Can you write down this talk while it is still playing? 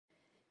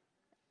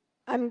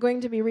I'm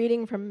going to be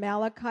reading from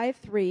Malachi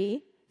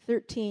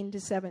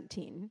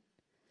 3:13-17.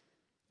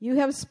 You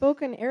have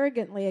spoken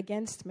arrogantly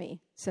against me,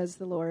 says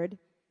the Lord.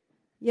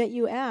 Yet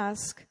you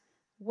ask,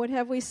 what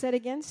have we said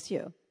against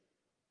you?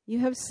 You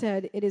have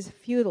said it is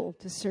futile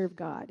to serve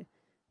God.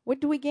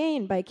 What do we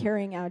gain by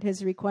carrying out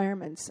his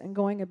requirements and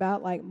going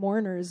about like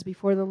mourners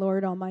before the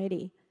Lord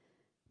Almighty?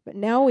 But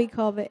now we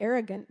call the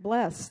arrogant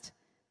blessed.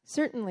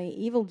 Certainly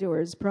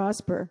evildoers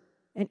prosper,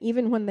 and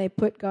even when they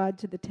put God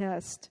to the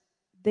test,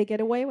 they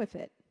get away with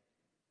it.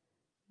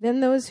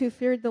 Then those who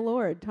feared the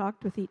Lord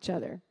talked with each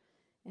other,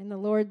 and the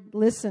Lord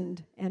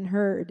listened and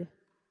heard.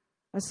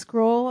 A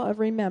scroll of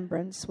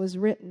remembrance was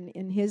written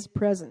in his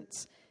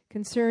presence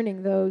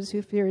concerning those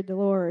who feared the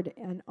Lord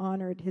and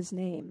honored his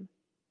name.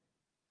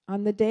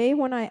 On the day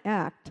when I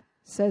act,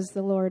 says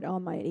the Lord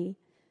Almighty,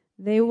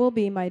 they will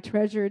be my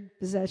treasured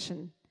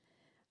possession.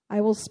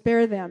 I will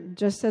spare them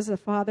just as a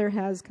father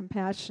has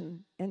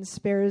compassion and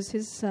spares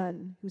his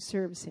son who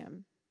serves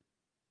him.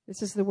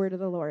 This is the word of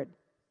the Lord.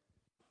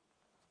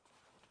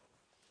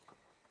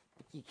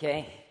 Thank you,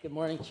 Kay. Good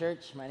morning,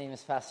 church. My name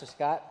is Pastor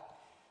Scott.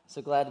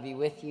 So glad to be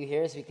with you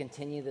here as we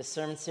continue this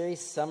sermon series,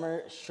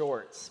 Summer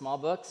Shorts. Small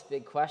books,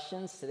 big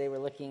questions. Today we're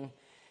looking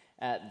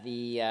at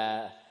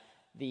the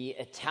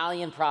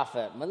Italian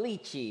prophet,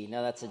 Malachi.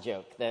 No, that's a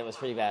joke. That was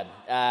pretty bad.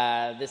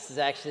 This is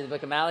actually the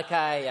book of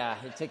Malachi. Yeah,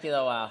 it took you a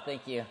little while.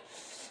 Thank you.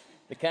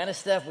 The kind of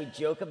stuff we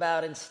joke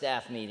about in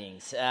staff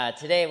meetings.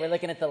 Today we're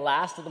looking at the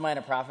last of the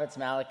minor prophets,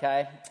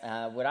 Malachi.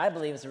 What I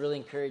believe is a really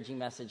encouraging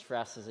message for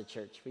us as a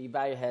church. Will you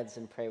bow your heads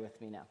and pray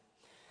with me now?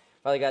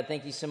 Father God,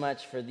 thank you so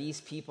much for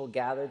these people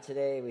gathered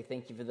today. We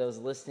thank you for those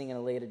listening at a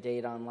later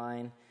date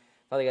online.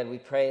 Father God, we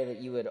pray that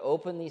you would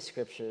open these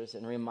scriptures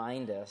and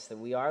remind us that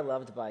we are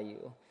loved by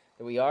you,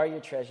 that we are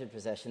your treasured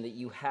possession, that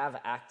you have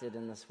acted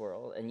in this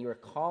world, and you are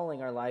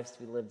calling our lives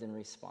to be lived in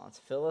response.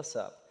 Fill us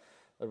up.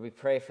 Lord, we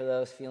pray for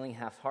those feeling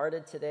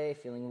half-hearted today,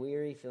 feeling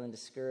weary, feeling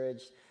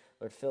discouraged.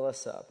 Lord, fill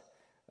us up.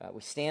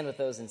 We stand with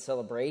those in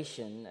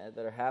celebration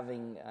that are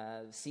having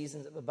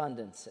seasons of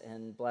abundance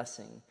and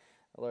blessing.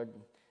 Lord,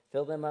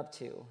 fill them up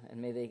too,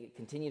 and may they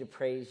continue to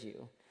praise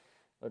you.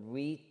 Lord,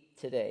 we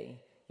today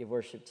give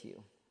worship to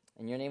you.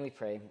 In your name we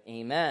pray,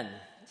 amen.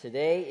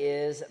 Today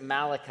is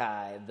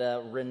Malachi,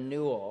 the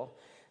renewal.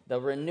 The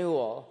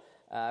renewal.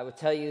 I would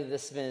tell you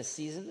this has been a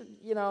season,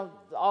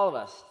 all of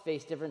us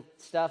face different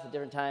stuff at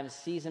different times.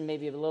 Season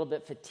maybe a little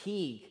bit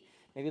fatigue,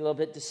 maybe a little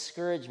bit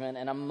discouragement.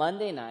 And on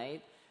Monday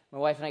night, my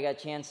wife and I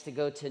got a chance to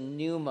go to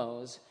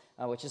Numos,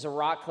 which is a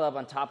rock club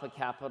on top of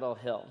Capitol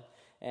Hill.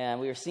 And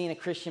we were seeing a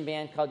Christian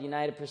band called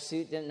United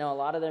Pursuit. Didn't know a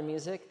lot of their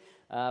music,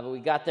 but we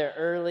got there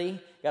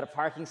early, got a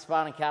parking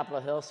spot on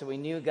Capitol Hill, so we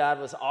knew God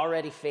was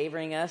already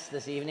favoring us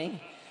this evening.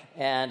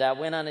 And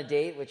went on a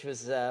date, which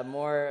was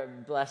more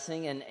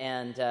blessing.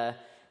 And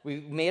we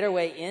made our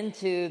way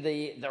into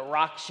the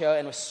rock show,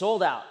 and it was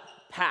sold out,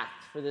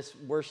 packed for this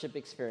worship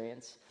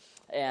experience.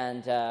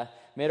 And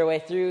made our way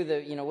through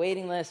the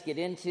waiting list, get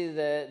into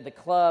the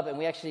club, and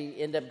we actually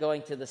end up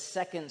going to the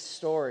second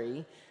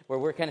story, where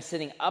we're kind of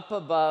sitting up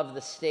above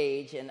the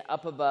stage and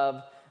up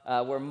above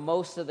where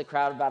most of the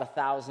crowd, about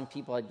 1,000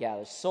 people, had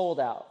gathered. Sold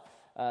out,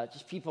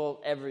 just people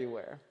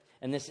everywhere.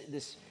 And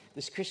this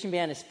Christian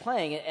band is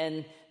playing,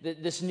 and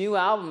this new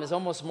album is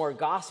almost more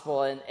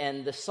gospel,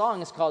 and the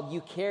song is called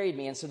You Carried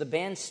Me. And so the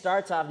band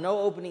starts off, no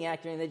opening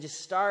act, and they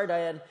just start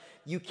at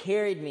You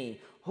Carried Me.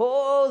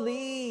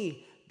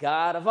 Holy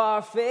God of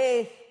our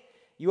faith,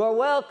 you are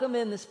welcome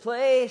in this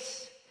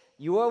place.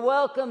 You are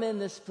welcome in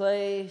this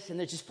place. And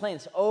they're just playing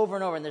this over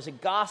and over. And there's a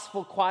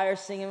gospel choir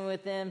singing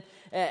with them.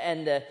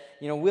 And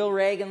Will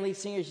Reagan, lead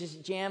singer, is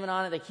just jamming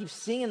on it. They keep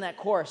singing that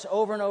chorus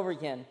over and over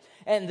again.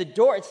 And the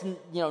door, it's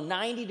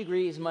 90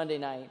 degrees Monday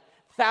night.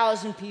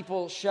 1,000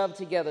 people shoved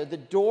together. The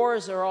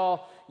doors are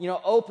all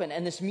open.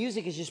 And this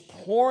music is just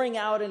pouring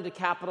out into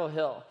Capitol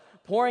Hill.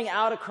 Pouring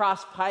out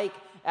across Pike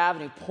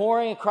Avenue,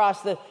 pouring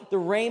across the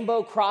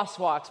rainbow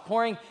crosswalks,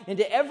 pouring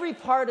into every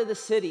part of the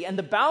city. And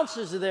the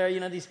bouncers are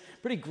there, these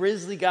pretty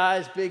grisly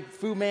guys, big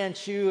Fu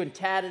Manchu and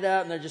tatted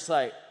up, and they're just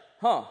like,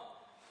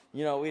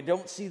 we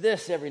don't see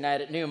this every night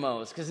at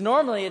Numos. Because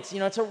normally it's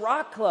a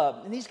rock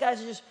club, and these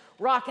guys are just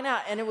rocking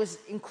out. And it was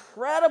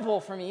incredible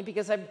for me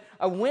because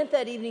I went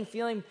that evening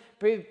feeling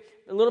a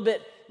little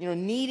bit,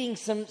 needing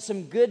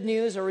some good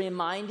news or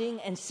reminding,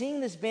 and seeing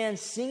this band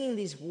singing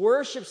these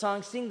worship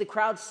songs, seeing the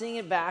crowd sing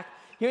it back,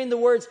 hearing the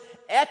words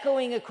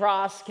echoing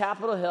across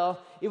Capitol Hill,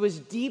 it was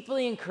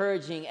deeply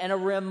encouraging and a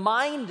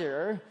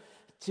reminder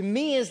to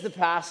me as the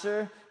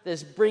pastor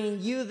that's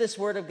bringing you this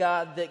word of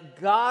God,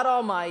 that God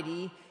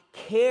Almighty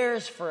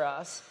cares for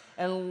us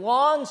and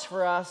longs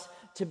for us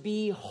to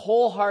be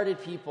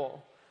wholehearted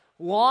people,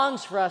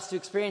 longs for us to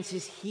experience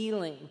his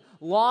healing,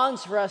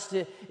 longs for us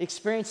to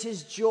experience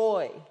his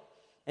joy.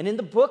 And in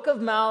the book of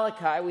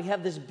Malachi, we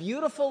have this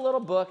beautiful little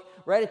book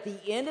right at the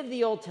end of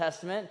the Old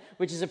Testament,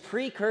 which is a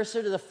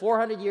precursor to the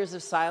 400 years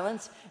of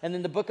silence. And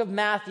then the book of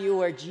Matthew,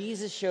 where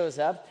Jesus shows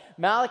up.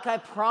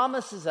 Malachi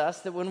promises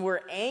us that when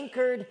we're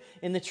anchored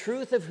in the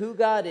truth of who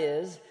God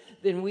is,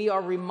 then we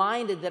are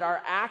reminded that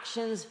our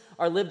actions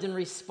are lived in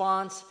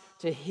response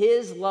to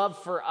his love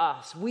for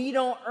us. We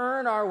don't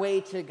earn our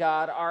way to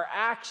God. Our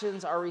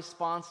actions are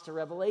response to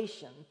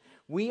revelation.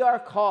 We are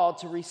called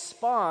to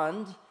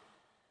respond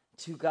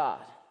to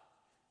God.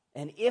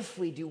 And if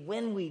we do,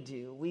 when we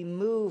do, we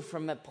move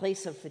from a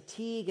place of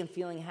fatigue and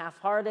feeling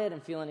half-hearted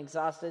and feeling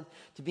exhausted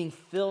to being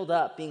filled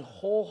up, being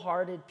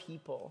wholehearted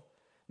people.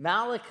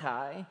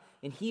 Malachi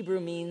in Hebrew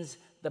means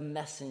the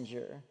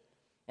messenger.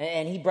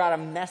 And he brought a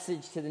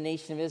message to the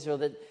nation of Israel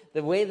that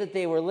the way that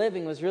they were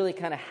living was really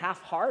kind of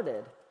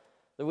half-hearted.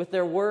 With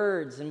their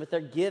words and with their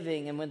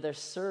giving and with their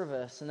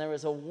service. And there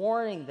was a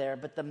warning there,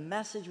 but the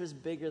message was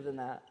bigger than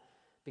that.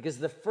 Because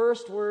the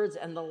first words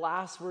and the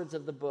last words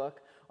of the book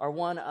are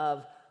one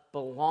of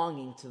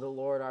belonging to the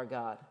Lord our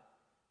God.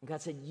 And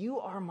God said, you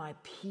are my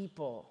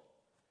people.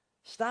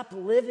 Stop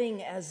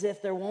living as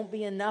if there won't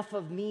be enough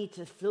of me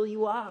to fill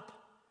you up.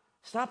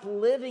 Stop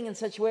living in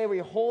such a way where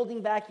you're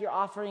holding back your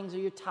offerings or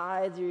your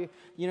tithes or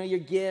your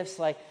gifts.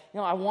 I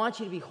want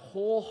you to be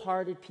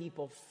wholehearted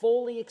people,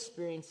 fully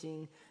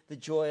experiencing the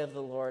joy of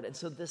the Lord. And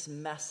so this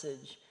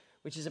message,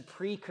 which is a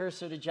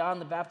precursor to John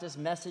the Baptist's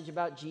message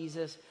about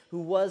Jesus, who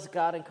was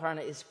God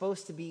incarnate, is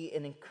supposed to be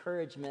an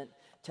encouragement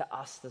to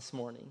us this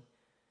morning.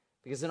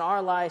 Because in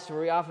our lives, where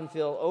we often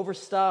feel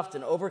overstuffed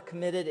and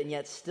overcommitted and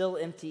yet still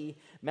empty,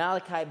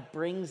 Malachi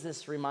brings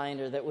this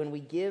reminder that when we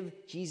give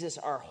Jesus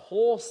our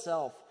whole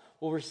self,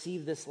 we'll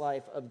receive this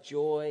life of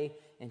joy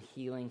and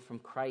healing from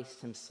Christ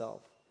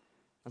himself.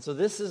 And so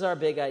this is our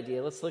big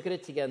idea. Let's look at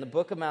it together. In the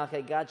book of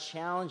Malachi, God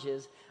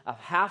challenges a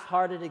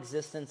half-hearted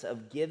existence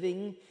of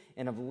giving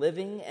and of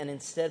living, and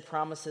instead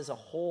promises a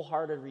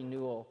wholehearted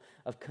renewal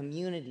of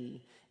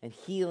community and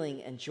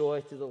healing and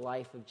joy through the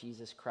life of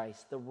Jesus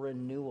Christ. The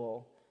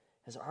renewal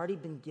has already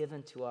been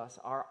given to us.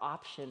 Our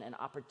option and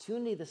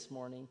opportunity this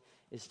morning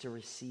is to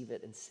receive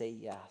it and say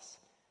yes.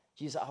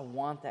 Jesus, I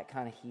want that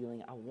kind of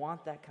healing. I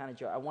want that kind of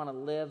joy. I want to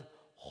live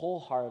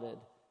wholehearted.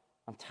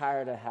 I'm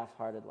tired of a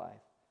half-hearted life.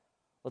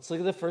 Let's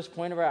look at the first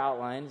point of our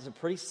outline. It's a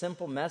pretty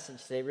simple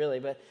message today, really,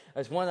 but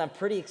it's one that I'm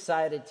pretty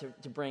excited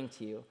to bring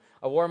to you.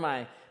 I wore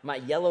my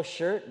yellow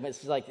shirt.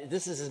 It's like,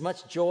 this is as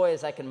much joy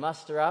as I can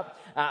muster up.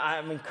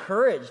 I'm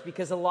encouraged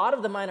because a lot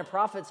of the minor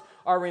prophets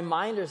are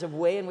reminders of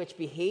way in which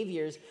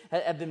behaviors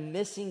have been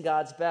missing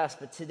God's best.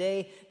 But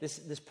today,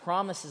 this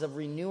promise is of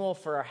renewal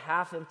for our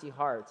half-empty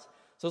hearts.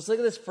 So let's look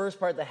at this first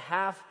part, the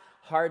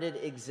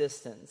half-hearted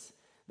existence.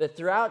 That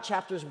throughout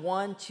chapters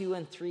 1, 2,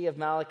 and 3 of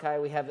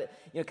Malachi, we have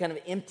kind of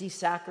empty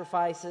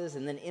sacrifices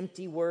and then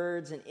empty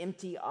words and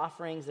empty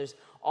offerings. There's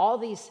all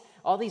these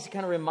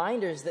kind of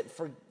reminders that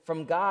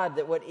from God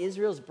that what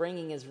Israel's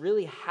bringing is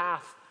really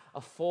half a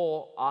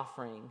full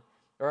offering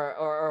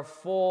or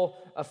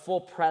a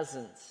full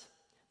presence.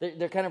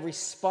 They're kind of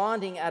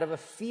responding out of a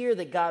fear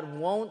that God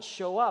won't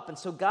show up. And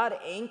so God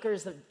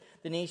anchors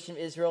the nation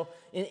of Israel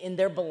in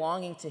their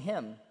belonging to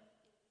him.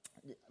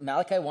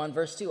 Malachi 1,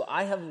 verse 2,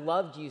 I have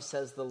loved you,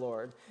 says the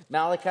Lord.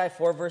 Malachi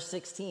 4, verse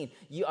 16,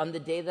 on the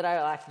day that I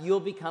act, you'll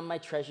become my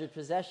treasured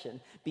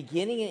possession.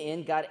 Beginning and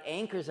end, God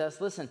anchors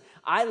us. Listen,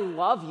 I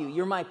love you.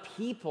 You're my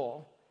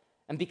people.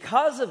 And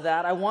because of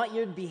that, I want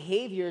your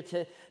behavior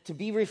to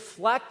be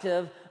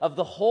reflective of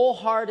the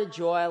wholehearted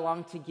joy I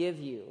long to give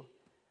you.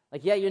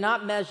 You're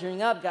not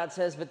measuring up, God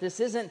says, but this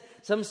isn't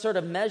some sort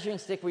of measuring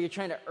stick where you're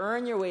trying to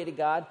earn your way to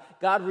God.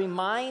 God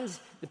reminds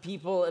the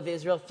people of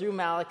Israel through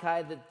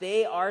Malachi that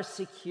they are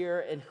secure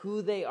in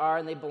who they are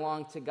and they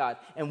belong to God.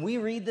 And we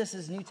read this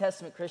as New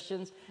Testament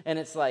Christians, and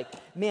it's like,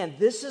 man,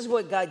 this is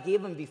what God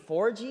gave them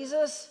before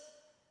Jesus,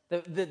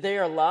 that they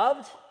are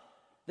loved,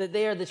 that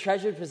they are the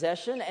treasured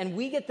possession, and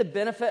we get the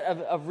benefit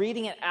of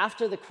reading it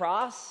after the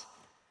cross.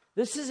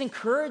 This is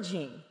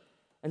encouraging.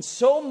 And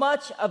so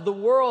much of the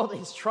world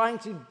is trying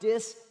to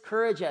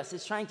discourage us.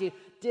 It's trying to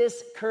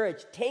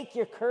discourage. Take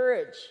your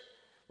courage.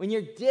 When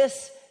you're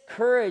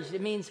discouraged,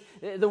 it means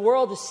the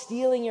world is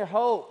stealing your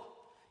hope.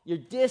 You're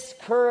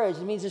discouraged.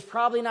 It means there's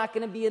probably not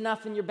going to be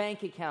enough in your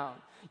bank account.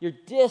 You're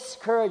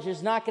discouraged.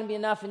 There's not going to be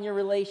enough in your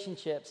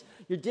relationships.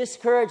 You're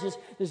discouraged.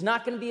 There's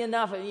not going to be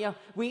enough.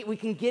 We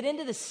can get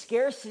into the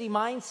scarcity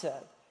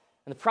mindset.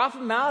 And the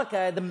prophet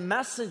Malachi, the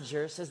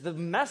messenger, says the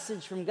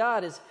message from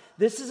God is,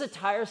 this is a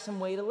tiresome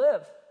way to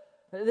live.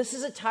 This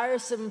is a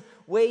tiresome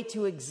way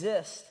to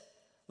exist.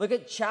 Look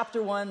at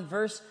chapter 1,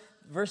 verse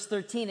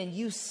 13. And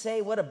you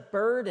say, what a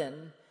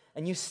burden,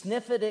 and you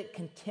sniff at it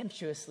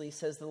contemptuously,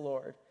 says the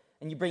Lord.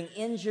 And you bring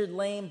injured,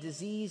 lame,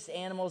 diseased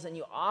animals, and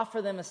you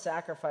offer them as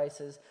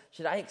sacrifices.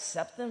 Should I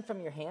accept them from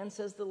your hand,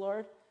 says the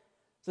Lord?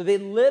 So they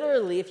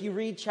literally, if you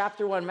read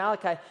chapter 1,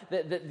 Malachi,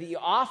 the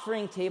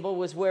offering table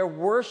was where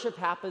worship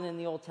happened in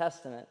the Old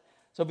Testament.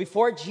 So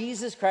before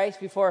Jesus Christ,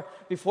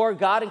 before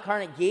God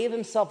incarnate gave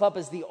himself up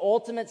as the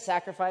ultimate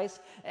sacrifice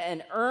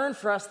and earned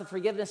for us the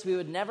forgiveness we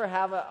would never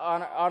have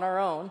on our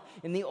own,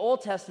 in the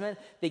Old Testament,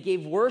 they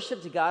gave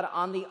worship to God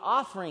on the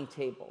offering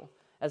table.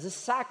 as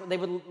a they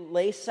would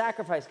lay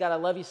sacrifice. God, I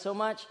love you so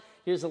much.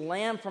 Here's a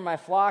lamb for my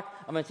flock.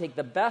 I'm going to take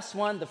the best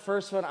one, the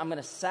first one. I'm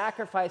going to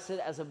sacrifice it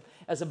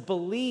as a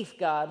belief,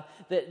 God,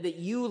 that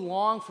you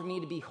long for me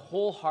to be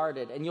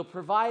wholehearted and you'll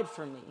provide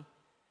for me.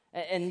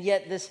 And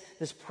yet this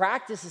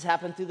practice has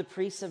happened through the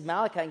priests of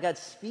Malachi. And God's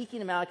speaking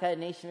to Malachi, the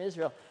nation of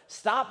Israel,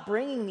 stop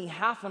bringing me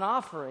half an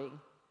offering.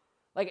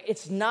 Like,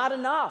 it's not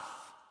enough.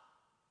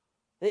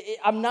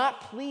 I'm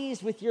not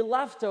pleased with your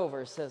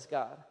leftovers, says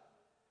God.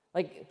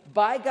 Like,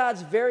 by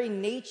God's very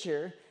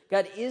nature,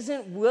 God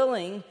isn't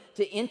willing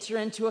to enter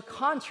into a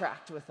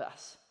contract with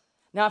us.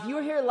 Now, if you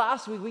were here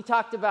last week, we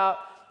talked about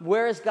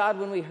where is God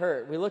when we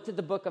hurt. We looked at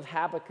the book of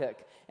Habakkuk.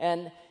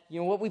 And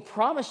what we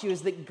promise you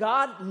is that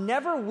God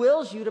never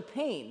wills you to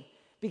pain,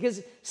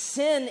 because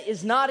sin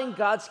is not in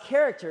God's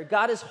character.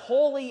 God is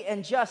holy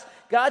and just.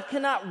 God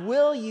cannot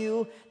will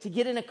you to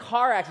get in a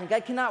car accident.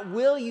 God cannot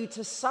will you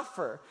to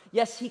suffer.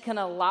 Yes, he can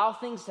allow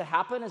things to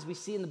happen, as we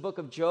see in the book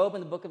of Job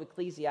and the book of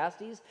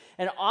Ecclesiastes.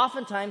 And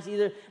oftentimes,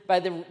 either by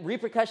the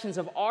repercussions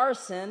of our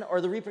sin or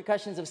the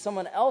repercussions of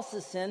someone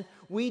else's sin,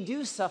 we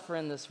do suffer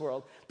in this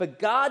world. But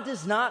God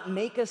does not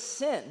make us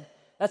sin.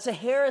 That's a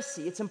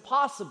heresy. It's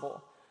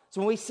impossible. So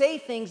when we say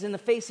things in the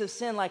face of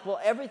sin like, well,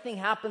 everything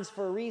happens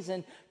for a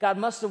reason, God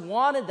must have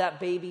wanted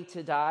that baby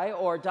to die,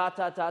 or ...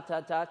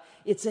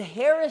 it's a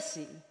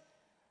heresy.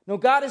 No,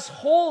 God is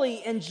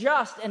holy and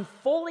just and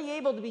fully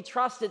able to be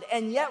trusted,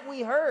 and yet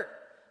we hurt.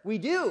 We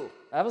do.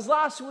 That was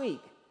last week.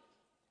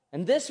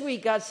 And this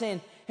week, God's saying,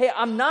 hey,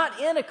 I'm not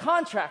in a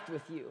contract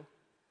with you.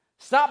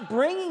 Stop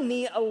bringing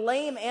me a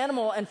lame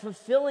animal and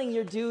fulfilling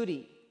your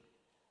duty.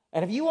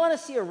 And if you want to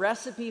see a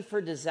recipe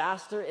for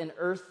disaster in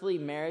earthly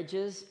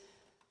marriages,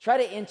 try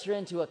to enter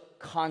into a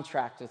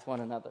contract with one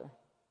another.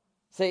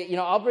 Say,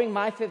 I'll bring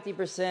my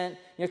 50%,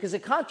 because the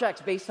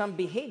contract's based on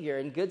behavior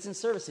and goods and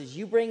services.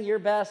 You bring your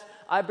best,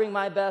 I bring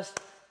my best.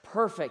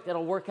 Perfect.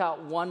 It'll work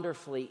out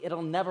wonderfully.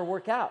 It'll never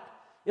work out.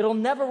 It'll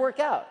never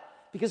work out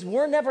because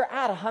we're never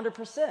at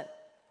 100%.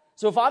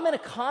 So if I'm in a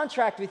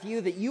contract with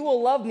you that you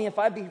will love me if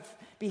I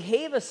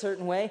behave a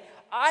certain way,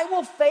 I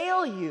will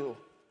fail you.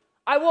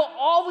 I will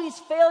always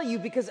fail you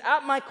because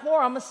at my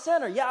core, I'm a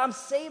sinner. Yeah, I'm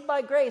saved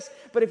by grace.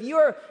 But if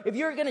you're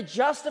going to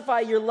justify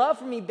your love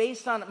for me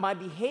based on my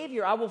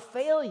behavior, I will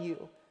fail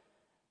you.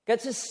 God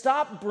says,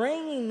 stop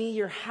bringing me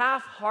your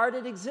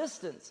half-hearted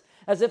existence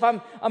as if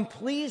I'm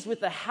pleased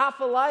with the half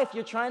a life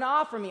you're trying to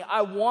offer me.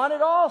 I want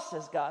it all,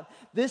 says God.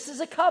 This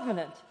is a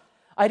covenant.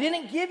 I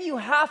didn't give you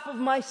half of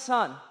my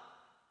son.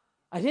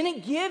 I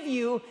didn't give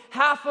you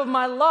half of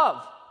my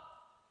love.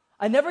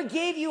 I never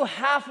gave you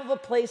half of a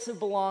place of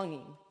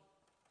belonging.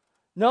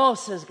 No,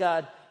 says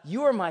God,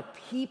 you are my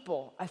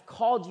people. I've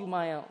called you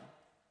my own.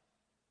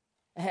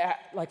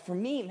 Like for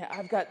me,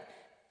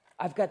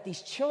 I've got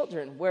these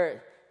children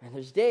where, and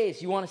there's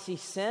days you want to see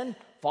sin,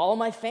 follow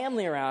my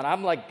family around.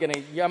 I'm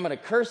gonna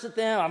curse at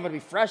them. I'm gonna be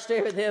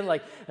frustrated with them.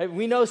 Like,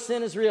 we know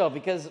sin is real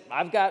because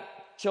I've got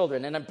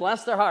children and I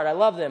bless their heart. I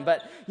love them,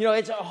 but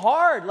it's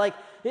hard. Like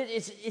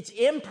it's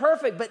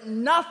imperfect, but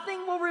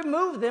nothing will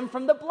remove them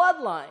from the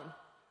bloodline.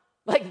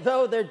 Like,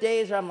 though there are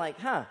days where I'm like,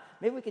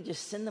 maybe we could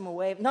just send them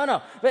away.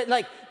 No, but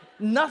like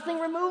nothing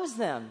removes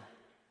them.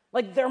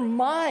 Like, they're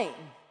mine.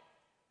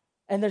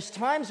 And there's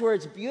times where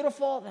it's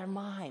beautiful, they're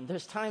mine.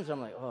 There's times where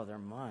I'm like, oh, they're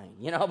mine,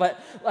 but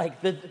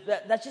like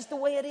that's just the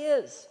way it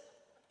is.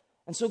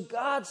 And so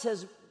God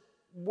says,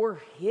 we're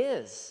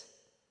his.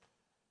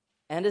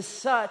 And as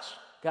such,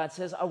 God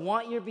says, I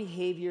want your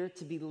behavior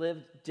to be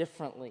lived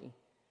differently.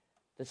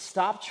 That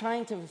stop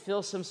trying to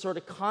fulfill some sort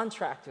of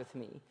contract with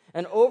me.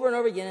 And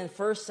over again in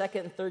 1st, 2nd,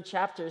 and 3rd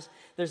chapters,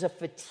 there's a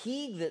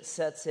fatigue that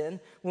sets in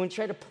when we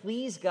try to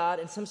please God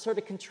in some sort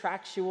of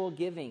contractual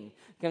giving,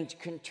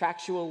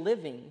 contractual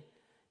living.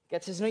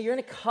 God says, no, you're in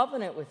a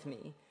covenant with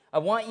me. I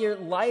want your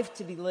life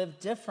to be lived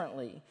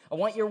differently. I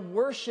want your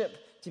worship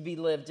to be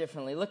lived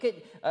differently. Look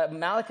at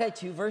Malachi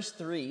 2, verse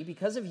 3.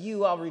 Because of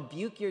you, I'll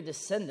rebuke your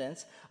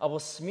descendants. I will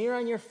smear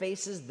on your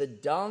faces the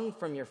dung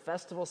from your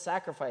festival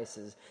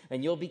sacrifices,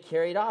 and you'll be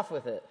carried off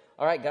with it.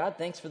 All right, God,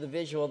 thanks for the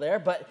visual there.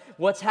 But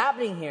what's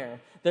happening here?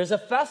 There's a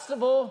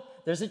festival,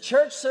 there's a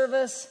church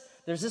service,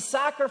 there's a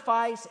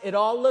sacrifice. It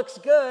all looks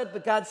good,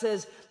 but God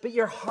says, but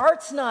your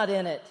heart's not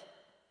in it.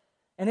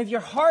 And if your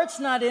heart's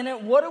not in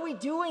it, what are we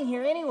doing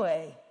here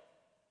anyway?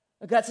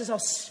 God says, I'll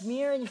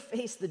smear in your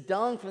face the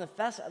dung from the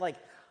festival. Like,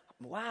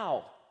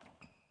 wow.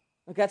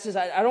 God says,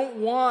 I don't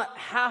want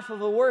half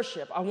of a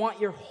worship. I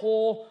want your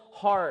whole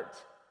heart.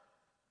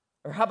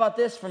 Or how about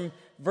this from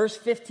verse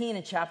 15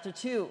 in chapter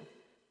 2,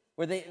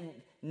 where the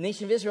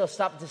nation of Israel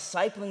stopped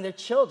discipling their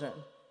children.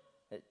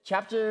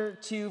 Chapter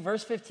 2,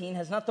 verse 15,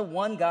 has not the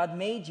one God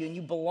made you, and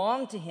you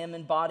belong to him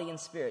in body and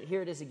spirit.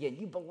 Here it is again.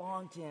 You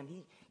belong to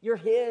him. You're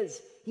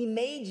his. He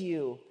made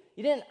you.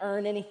 You didn't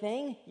earn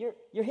anything.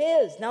 You're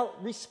his. Now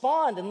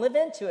respond and live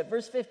into it.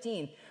 Verse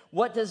 15.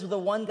 What does the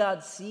one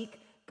God seek?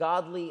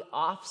 Godly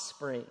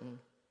offspring.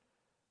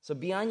 So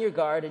be on your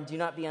guard and do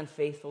not be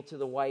unfaithful to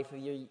the wife of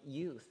your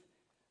youth.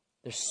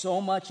 There's so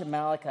much of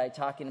Malachi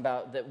talking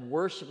about that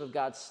worship of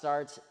God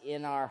starts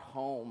in our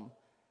home.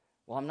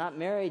 Well, I'm not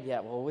married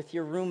yet. Well, with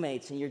your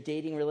roommates and your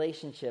dating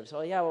relationships.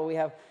 Oh, yeah, well,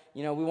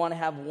 we want to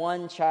have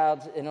one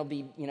child, and it'll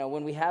be,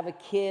 when we have a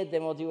kid,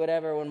 then we'll do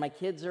whatever. When my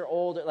kids are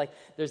older,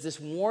 there's this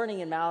warning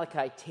in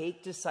Malachi,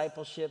 take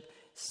discipleship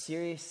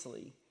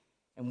seriously.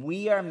 And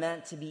we are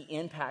meant to be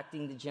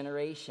impacting the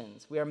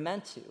generations. We are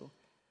meant to.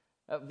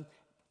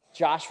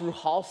 Josh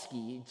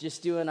Ruhalski,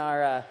 just doing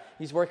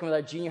he's working with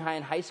our junior high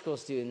and high school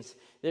students.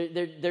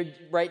 They're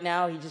right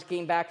now, he just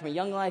came back from a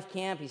Young Life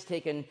camp. He's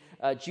taken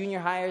junior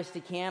hires to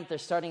camp. They're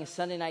starting a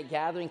Sunday night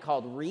gathering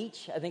called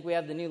Reach. I think we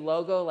have the new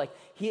logo.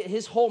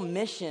 His whole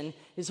mission,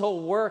 his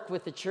whole work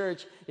with the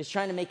church is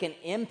trying to make an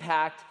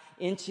impact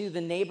into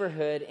the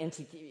neighborhood,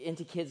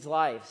 into kids'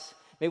 lives.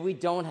 Maybe we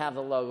don't have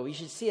the logo. You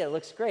should see it. It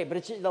looks great.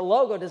 But the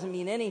logo doesn't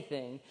mean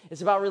anything.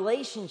 It's about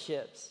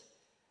relationships.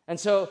 And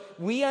so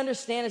we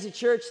understand as a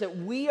church that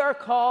we are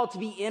called to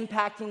be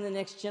impacting the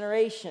next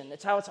generation.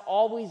 That's how it's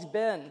always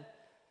been.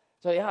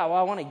 So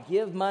I want to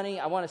give money.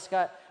 I want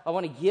to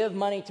give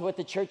money to what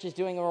the church is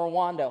doing in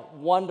Rwanda.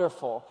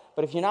 Wonderful.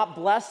 But if you're not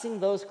blessing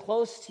those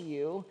close to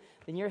you,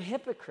 then you're a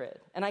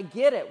hypocrite. And I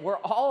get it. We're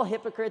all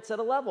hypocrites at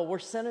a level. We're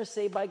sinners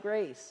saved by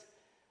grace.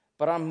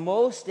 But on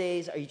most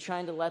days, are you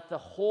trying to let the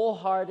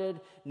wholehearted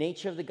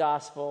nature of the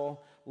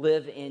gospel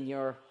live in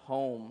your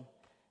home?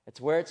 It's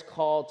where it's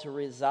called to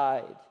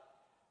reside.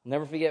 I'll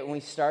never forget when we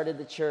started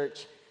the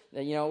church.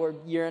 We're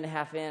a year and a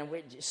half in.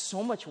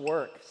 So much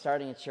work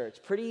starting a church.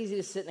 Pretty easy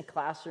to sit in a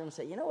classroom and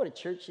say, you know what a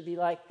church should be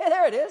like? Hey,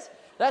 there it is.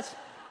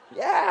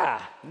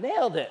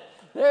 Nailed it.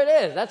 There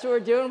it is. That's what we're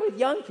doing with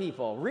young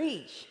people.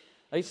 Reach.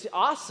 It's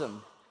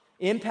awesome.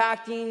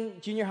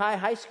 Impacting junior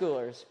high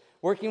schoolers.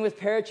 Working with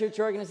parachurch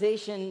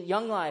organization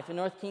Young Life in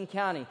North King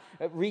County.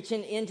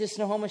 Reaching into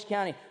Snohomish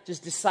County.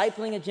 Just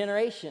discipling a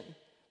generation.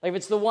 If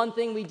it's the one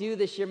thing we do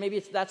this year, maybe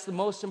that's the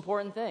most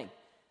important thing.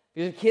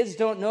 Because if kids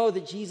don't know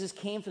that Jesus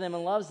came for them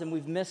and loves them,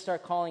 we've missed our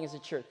calling as a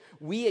church.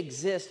 We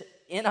exist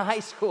in a high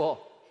school.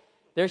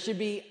 There should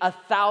be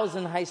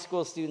 1,000 high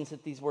school students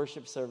at these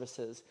worship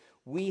services.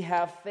 We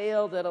have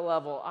failed at a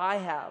level. I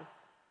have.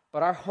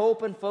 But our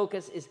hope and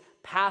focus is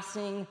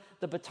passing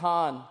the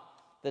baton,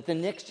 that the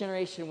next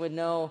generation would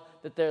know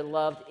that they're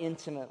loved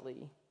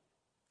intimately.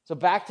 So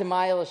back to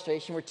my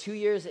illustration. We're 2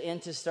 years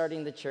into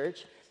starting the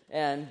church,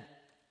 and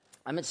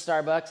I'm at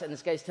Starbucks, and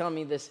this guy's telling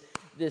me this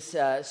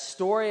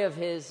story of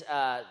his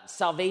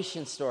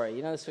salvation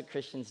story. That's what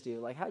Christians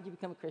do. How did you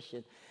become a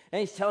Christian? And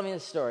he's telling me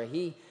this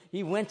story.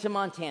 He went to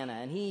Montana,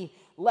 and he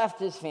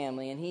left his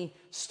family, and he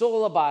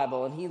stole a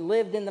Bible, and he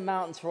lived in the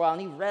mountains for a while,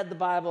 and he read the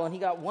Bible, and he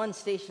got one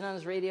station on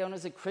his radio and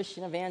was a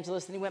Christian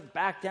evangelist, and he went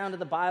back down to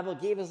the Bible,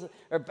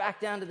 back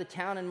down to the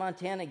town in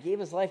Montana, gave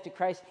his life to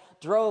Christ,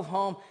 drove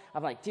home.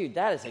 I'm like, dude,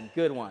 that is a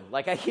good one.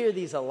 I hear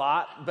these a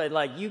lot,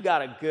 but you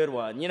got a good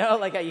one.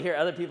 How you hear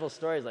other people's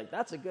stories,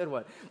 that's a good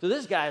one. So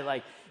this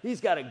guy, he's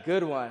got a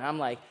good one. I'm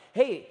like,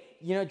 hey,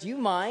 do you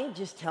mind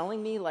just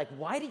telling me,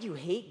 why did you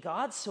hate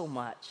God so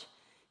much?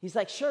 He's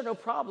like, sure, no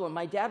problem.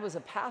 My dad was a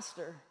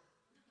pastor.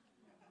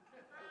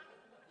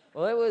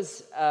 Well, it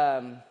was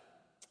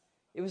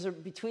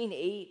between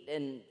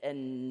 8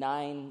 and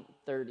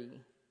 9:30.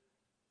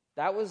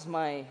 That was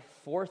my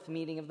fourth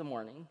meeting of the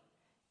morning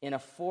in a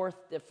fourth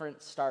different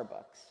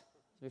Starbucks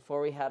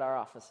before we had our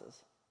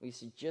offices. We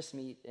used to just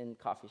meet in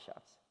coffee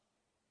shops.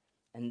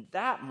 And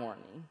that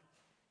morning,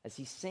 as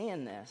he's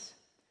saying this,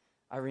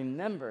 I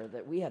remember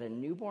that we had a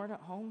newborn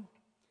at home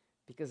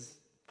because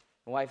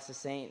my wife's a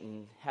saint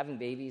and having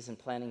babies and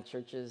planning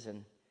churches.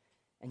 And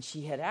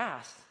she had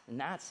asked in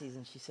that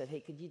season, she said, hey,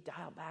 could you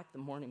dial back the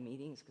morning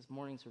meetings? Because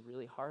mornings are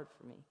really hard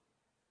for me.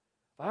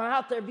 But I'm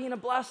out there being a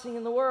blessing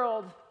in the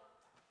world,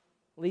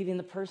 leaving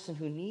the person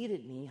who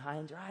needed me high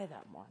and dry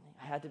that morning.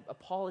 I had to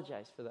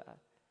apologize for that.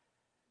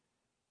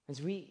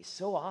 As we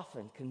so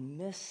often can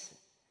miss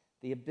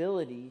the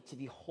ability to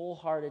be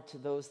wholehearted to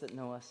those that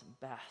know us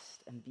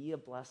best and be a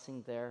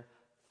blessing there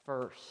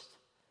first.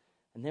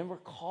 And then we're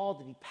called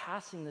to be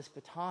passing this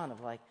baton of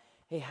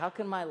hey, how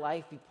can my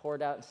life be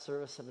poured out in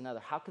service of another?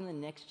 How can the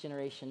next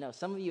generation know?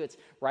 Some of you, it's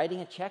writing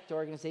a check to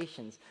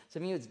organizations.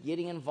 Some of you, it's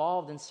getting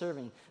involved in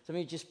serving. Some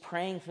of you, just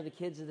praying for the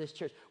kids of this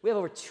church. We have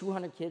over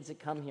 200 kids that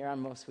come here on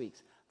most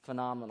weeks.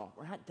 Phenomenal.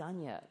 We're not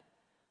done yet.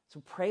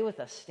 So pray with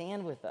us.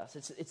 Stand with us.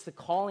 It's the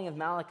calling of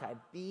Malachi.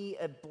 Be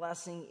a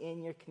blessing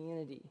in your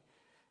community.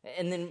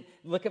 And then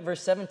look at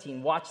verse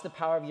 17. Watch the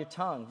power of your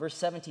tongue. Verse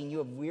 17, you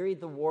have wearied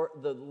the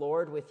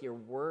Lord with your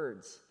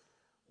words.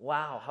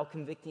 Wow, how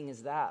convicting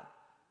is that?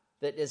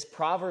 That as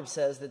Proverbs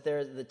says, that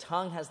the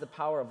tongue has the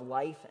power of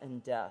life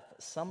and death.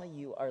 Some of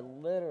you are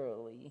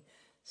literally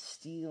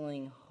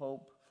stealing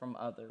hope from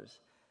others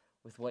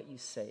with what you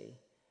say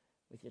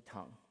with your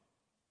tongue.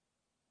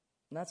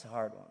 And that's a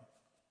hard one,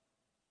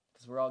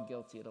 because we're all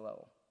guilty at a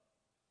level.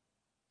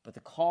 But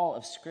the call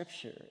of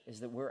Scripture is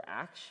that we're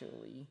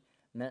actually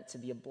meant to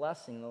be a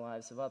blessing in the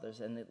lives of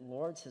others. And the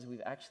Lord says we've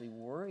actually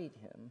wearied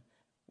him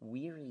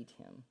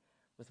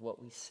with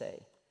what we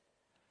say.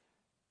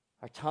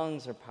 Our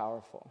tongues are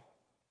powerful.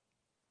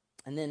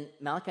 And then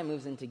Malachi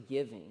moves into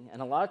giving.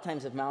 And a lot of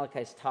times if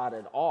Malachi's taught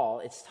at all,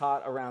 it's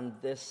taught around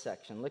this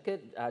section. Look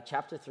at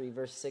chapter 3,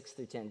 verse 6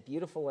 through 10.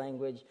 Beautiful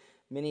language.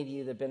 Many of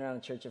you that have been around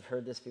the church have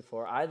heard this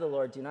before. I, the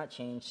Lord, do not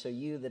change, so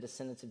you, the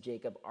descendants of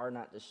Jacob, are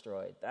not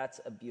destroyed.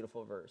 That's a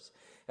beautiful verse.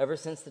 Ever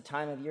since the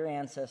time of your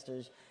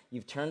ancestors,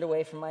 you've turned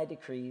away from my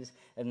decrees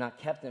and have not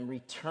kept them.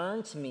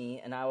 Return to me,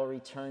 and I will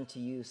return to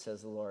you,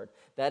 says the Lord.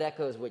 That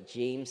echoes what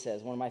James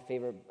says, one of my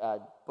favorite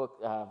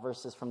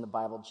verses from the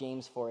Bible,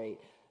 James 4:8.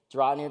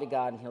 Draw near to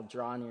God, and he'll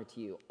draw near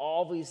to you.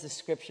 Always the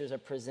scriptures are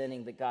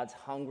presenting that God's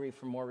hungry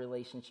for more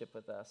relationship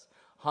with us,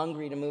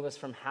 hungry to move us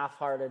from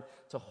half-hearted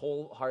to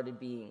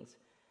wholehearted beings.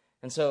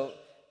 And so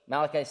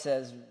Malachi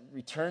says,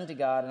 return to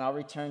God, and I'll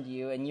return to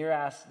you. And you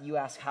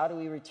ask, how do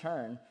we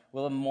return?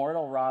 Will a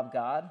mortal rob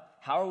God?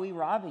 How are we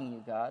robbing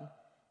you, God?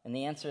 And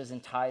the answer is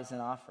in tithes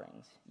and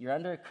offerings. You're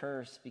under a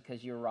curse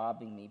because you're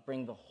robbing me.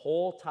 Bring the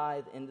whole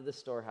tithe into the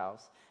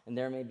storehouse, and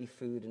there may be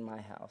food in my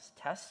house.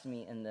 Test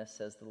me in this,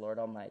 says the Lord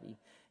Almighty,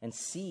 and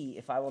see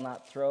if I will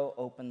not throw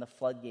open the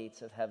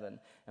floodgates of heaven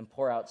and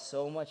pour out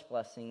so much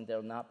blessing there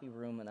will not be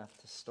room enough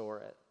to store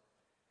it.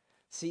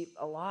 See,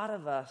 a lot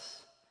of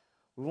us,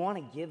 we want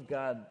to give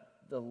God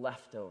the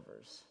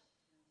leftovers.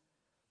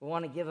 We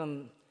want to give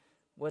him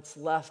what's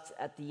left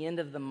at the end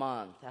of the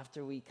month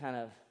after we kind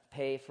of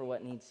pay for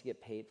what needs to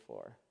get paid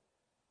for.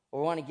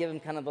 Or we want to give him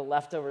kind of the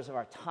leftovers of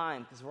our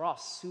time because we're all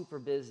super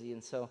busy.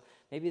 And so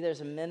maybe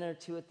there's a minute or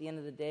two at the end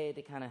of the day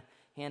to kind of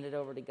hand it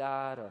over to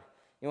God. Or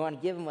you want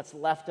to give him what's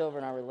left over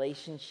in our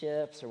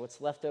relationships or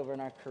what's left over in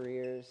our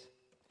careers.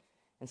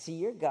 And see,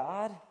 your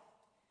God,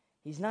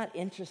 he's not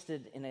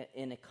interested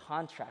in a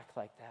contract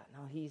like that.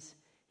 No,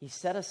 he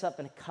set us up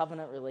in a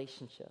covenant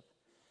relationship.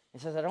 He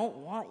says, I don't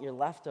want your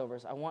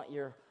leftovers. I want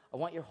your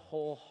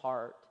whole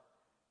heart.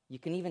 You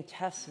can even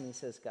test me,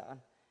 says God.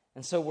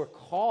 And so we're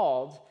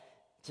called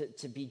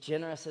to be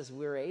generous as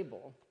we're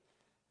able.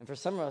 And for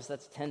some of us,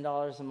 that's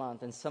 $10 a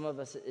month. And some of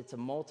us, it's a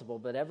multiple.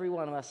 But every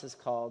one of us is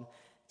called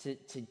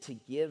to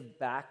give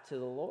back to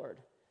the Lord.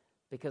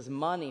 Because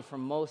money, for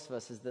most of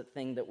us, is the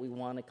thing that we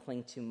want to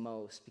cling to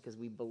most. Because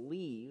we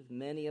believe,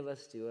 many of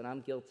us do, and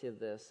I'm guilty of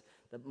this,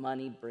 that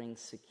money brings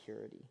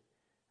security.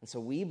 And so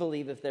we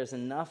believe if there's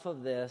enough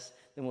of this,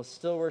 then we'll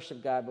still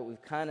worship God, but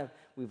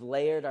we've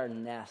layered our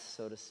nest,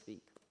 so to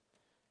speak.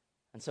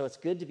 And so it's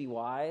good to be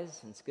wise,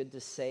 and it's good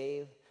to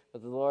save,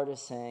 but the Lord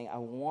is saying, I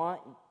want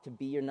to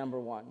be your number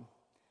one.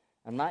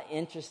 I'm not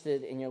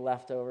interested in your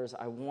leftovers.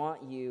 I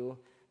want you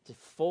to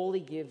fully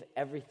give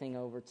everything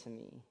over to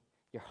me.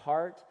 Your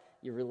heart,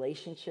 your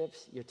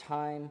relationships, your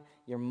time,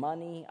 your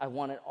money, I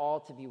want it all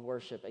to be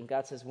worship. And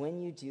God says,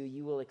 when you do,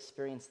 you will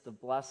experience the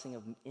blessing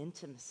of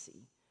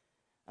intimacy.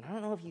 And I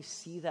don't know if you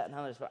see that in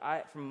others, but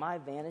from my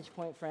vantage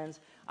point, friends,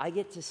 I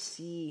get to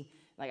see,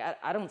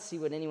 I don't see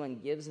what anyone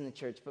gives in the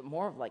church, but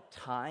more of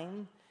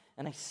time.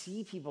 And I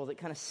see people that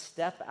kind of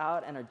step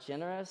out and are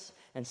generous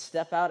and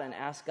step out and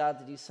ask God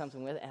to do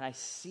something with it. And I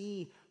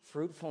see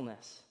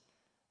fruitfulness.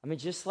 I mean,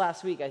 just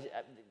last week,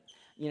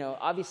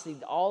 obviously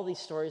all these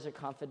stories are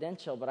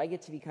confidential, but I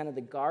get to be kind of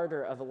the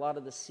guarder of a lot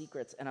of the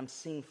secrets. And I'm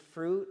seeing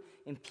fruit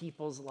in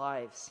people's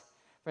lives.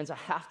 Friends, I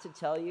have to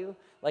tell you,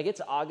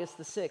 it's August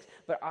the 6th,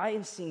 but I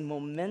am seeing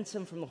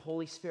momentum from the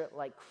Holy Spirit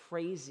like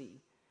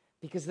crazy.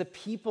 Because the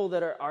people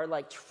that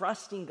are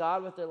trusting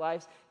God with their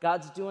lives,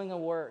 God's doing a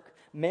work.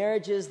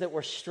 Marriages that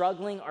were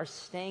struggling are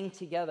staying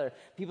together.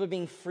 People are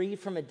being freed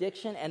from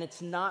addiction, and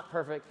it's not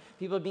perfect.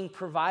 People are being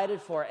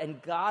provided for,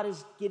 and God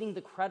is getting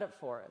the credit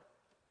for it.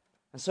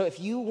 And so if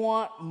you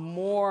want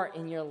more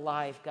in your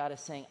life, God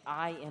is saying,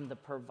 I am the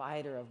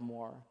provider of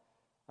more.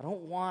 I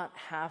don't want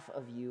half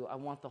of you. I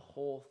want the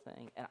whole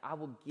thing, and I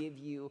will give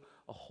you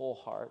a whole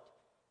heart.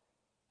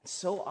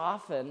 So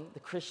often, the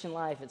Christian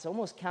life, it's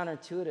almost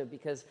counterintuitive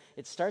because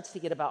it starts to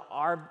get about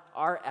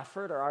our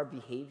effort or our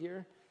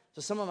behavior.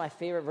 So some of my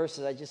favorite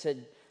verses, I just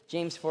said,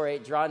 James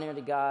 4:8, draw near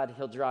to God,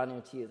 he'll draw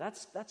near to you.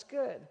 That's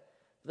good.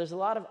 But there's a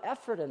lot of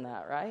effort in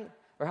that, right?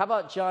 Or how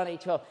about John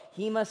 8:12,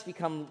 he must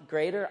become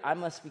greater, I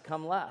must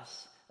become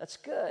less. That's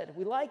good.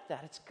 We like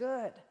that. It's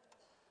good.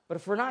 But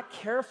if we're not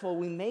careful,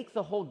 we make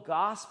the whole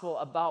gospel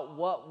about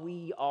what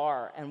we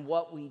are and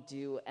what we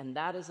do, and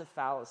that is a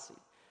fallacy.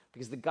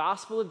 Because the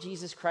gospel of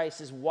Jesus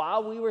Christ is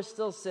while we were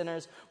still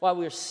sinners, while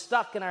we were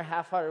stuck in our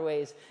half-hearted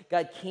ways,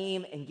 God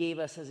came and gave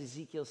us, as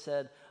Ezekiel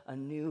said, a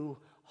new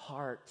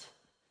heart.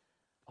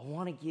 I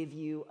want to give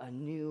you a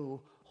new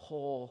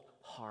whole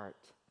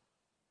heart.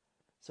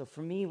 So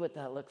for me, what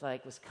that looked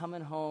like was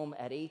coming home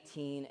at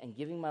 18 and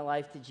giving my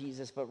life to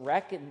Jesus, but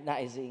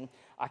recognizing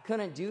I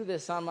couldn't do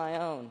this on my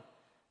own.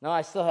 No,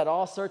 I still had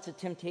all sorts of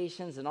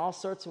temptations and all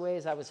sorts of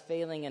ways I was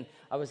failing, and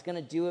I was going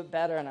to do it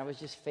better, and I was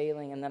just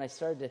failing. And then I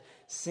started to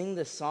sing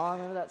the song.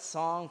 Remember that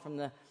song from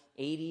the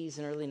 80s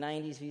and early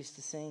 90s we used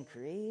to sing?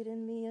 Create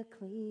in me a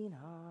clean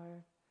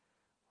heart,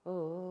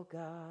 oh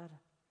God,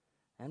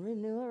 and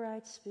renew a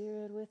right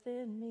spirit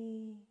within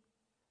me.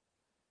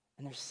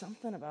 And there's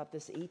something about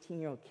this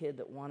 18-year-old kid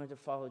that wanted to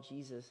follow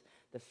Jesus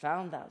that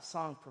found that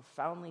song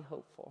profoundly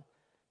hopeful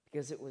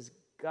because it was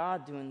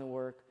God doing the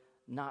work,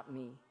 not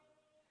me.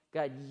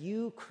 God,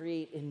 you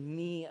create in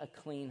me a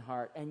clean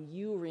heart, and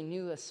you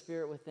renew a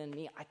spirit within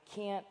me. I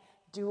can't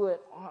do it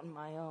on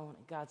my own.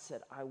 And God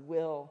said, I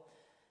will,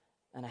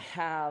 and I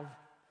have,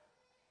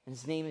 and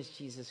his name is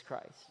Jesus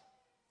Christ.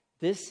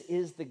 This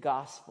is the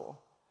gospel,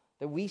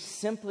 that we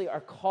simply are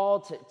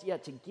called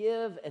to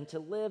give and to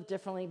live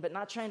differently, but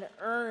not trying to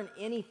earn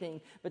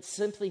anything, but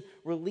simply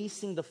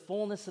releasing the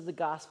fullness of the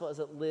gospel as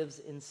it lives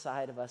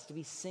inside of us, to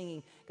be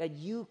singing, God,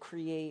 you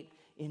create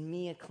in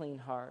me a clean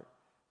heart,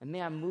 and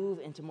may I move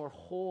into more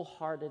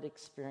wholehearted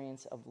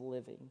experience of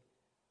living.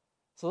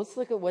 So let's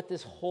look at what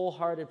this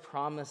wholehearted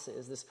promise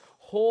is, this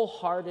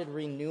wholehearted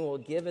renewal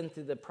given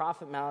through the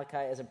prophet Malachi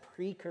as a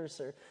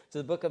precursor to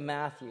the book of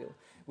Matthew.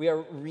 We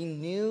are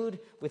renewed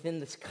within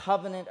this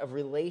covenant of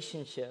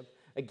relationship.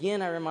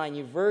 Again, I remind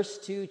you, verse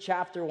 2,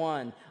 chapter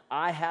 1,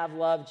 I have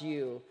loved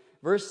you.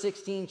 Verse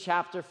 16,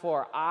 chapter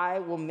 4, I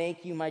will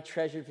make you my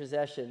treasured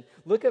possession.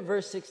 Look at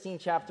verse 16,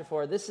 chapter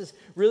 4. This is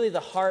really the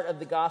heart of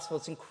the gospel.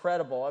 It's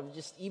incredible. I'm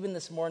just, even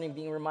this morning,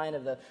 being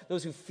reminded of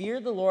those who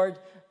feared the Lord.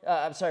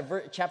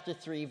 Chapter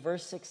 3,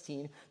 verse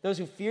 16. Those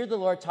who feared the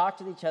Lord talked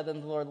to each other,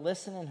 and the Lord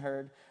listened and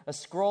heard. A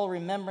scroll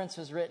remembrance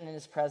was written in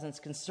his presence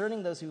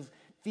concerning those who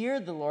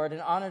feared the Lord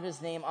and honored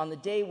his name. On the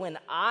day when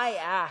I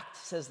act,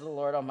 says the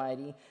Lord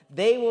Almighty,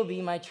 they will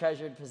be my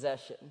treasured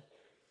possession.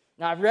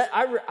 Now,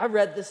 I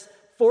read this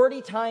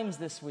 40 times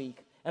this week,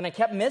 and I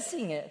kept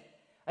missing it.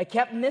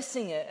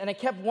 And I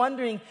kept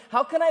wondering,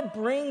 how can I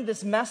bring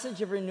this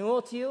message of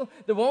renewal to you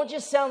that won't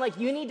just sound like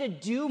you need to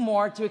do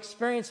more to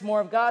experience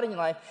more of God in your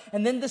life?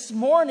 And then this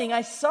morning,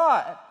 I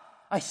saw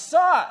it.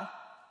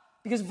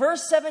 Because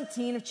verse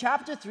 17 of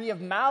chapter 3 of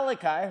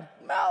Malachi,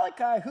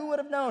 who would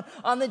have known?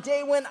 On the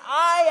day when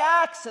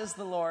I act, says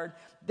the Lord,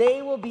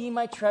 they will be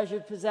my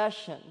treasured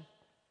possession.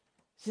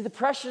 See, the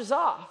pressure's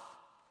off.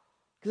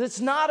 Because it's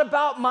not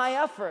about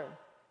my effort.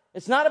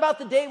 It's not about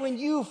the day when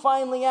you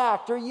finally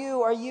act, or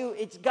you.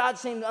 It's God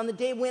saying, on the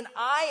day when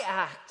I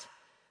act,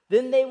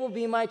 then they will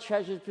be my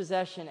treasured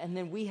possession. And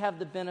then we have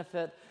the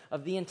benefit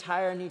of the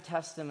entire New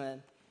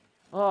Testament.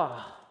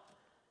 Oh,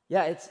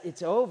 yeah,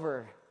 it's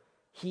over.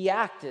 He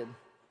acted.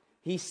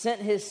 He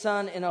sent his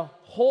son in a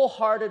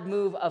wholehearted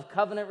move of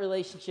covenant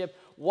relationship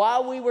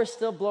while we were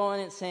still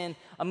blowing it, saying,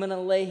 I'm going to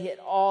lay it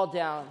all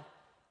down.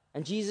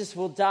 And Jesus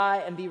will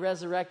die and be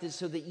resurrected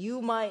so that you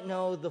might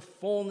know the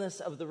fullness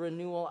of the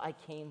renewal I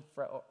came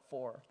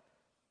for.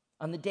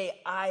 On the day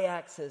I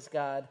act, says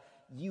God,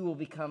 you will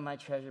become my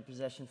treasured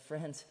possession.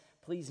 Friends,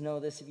 please know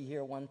this if you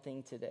hear one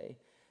thing today.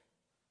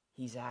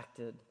 He's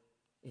acted.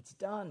 It's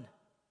done.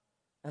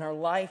 And our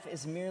life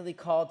is merely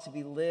called to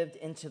be lived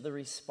into the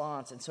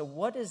response. And so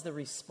what is the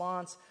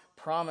response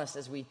promised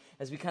as we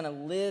kind of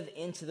live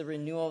into the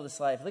renewal of this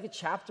life? Look at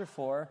chapter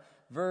 4,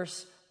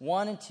 verse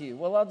 1 and 2.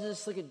 Well, I'll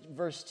just look at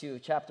verse 2,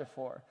 chapter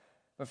 4.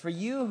 But for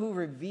you who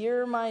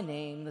revere my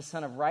name, the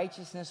Son of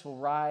Righteousness will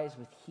rise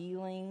with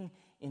healing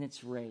in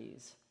its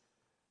rays.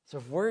 So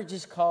if we're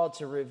just called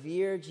to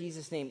revere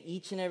Jesus' name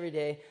each and every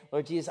day,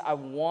 Lord Jesus, I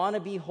want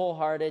to be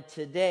wholehearted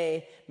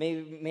today.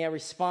 May I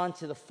respond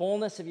to the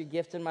fullness of your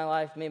gift in my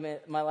life. May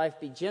my life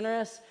be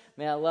generous.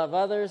 May I love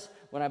others.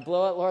 When I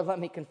blow it, Lord, let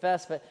me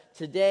confess. But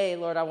today,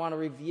 Lord, I want to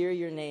revere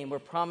your name. We're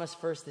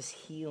promised first this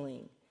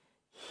healing.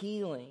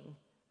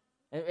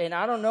 And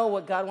I don't know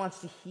what God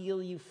wants to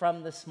heal you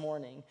from this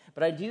morning,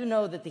 but I do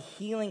know that the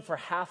healing for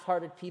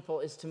half-hearted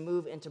people is to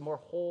move into more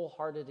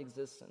wholehearted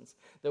existence.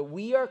 That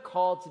we are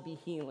called to be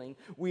healing.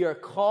 We are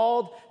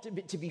called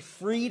to be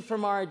freed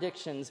from our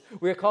addictions.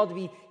 We are called to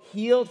be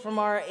healed from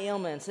our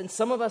ailments. And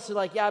some of us are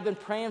like, yeah, I've been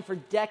praying for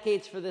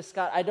decades for this,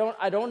 God. I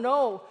don't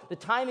know. The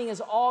timing is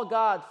all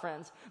God,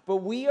 friends. But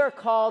we are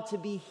called to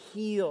be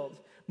healed,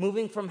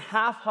 moving from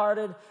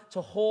half-hearted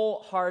to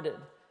wholehearted.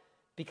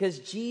 Because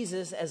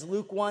Jesus, as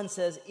Luke 1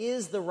 says,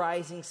 is the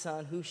rising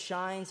sun who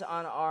shines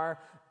on our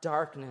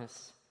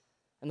darkness.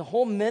 And the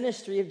whole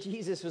ministry of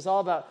Jesus was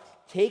all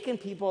about taking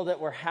people that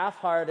were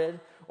half-hearted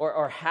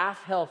or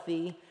half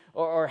healthy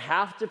or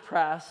half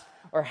depressed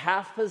or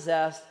half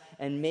possessed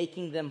and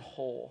making them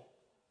whole.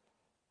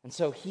 And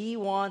so he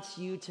wants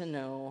you to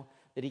know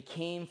that he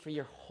came for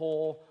your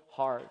whole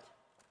heart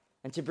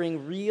and to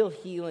bring real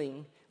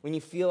healing when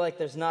you feel like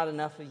there's not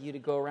enough of you to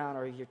go around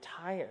or you're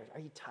tired.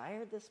 Are you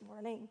tired this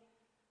morning?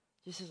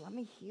 Jesus says, let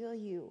me heal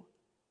you.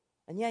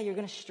 And yeah, you're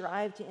going to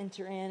strive to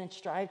enter in,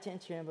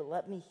 but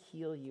let me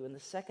heal you. And the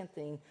second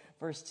thing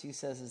verse 2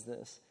 says is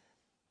this: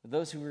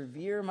 those who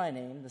revere my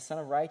name, the Son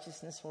of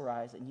Righteousness will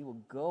rise, and you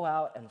will go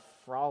out and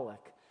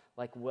frolic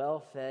like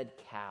well-fed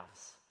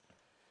calves.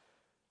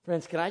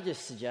 Friends, can I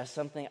just suggest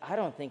something? I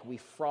don't think we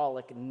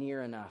frolic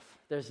near enough.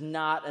 There's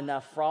not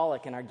enough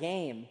frolic in our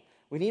game.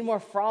 We need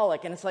more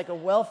frolic, and it's like a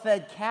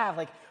well-fed calf.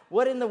 Like,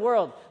 what in the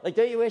world? Like,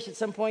 don't you wish at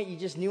some point you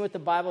just knew what the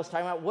Bible is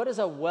talking about? What does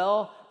a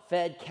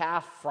well-fed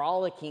calf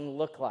frolicking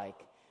look like?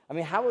 I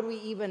mean, how would we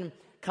even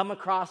come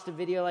across a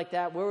video like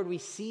that? Where would we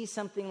see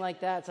something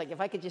like that? It's like,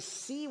 if I could just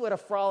see what a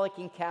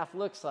frolicking calf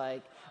looks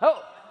like.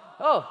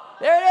 Oh,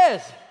 there it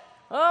is.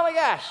 Oh my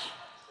gosh.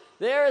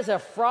 There is a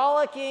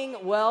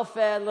frolicking,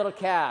 well-fed little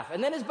calf.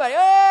 And then his buddy,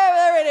 oh,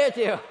 they're right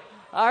here too.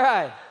 All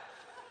right.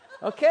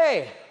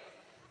 Okay.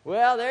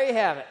 Well, there you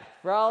have it.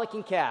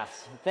 Frolicking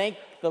calves. Thank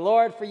the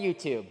Lord for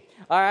YouTube.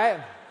 All right.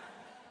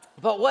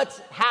 But what's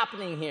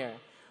happening here?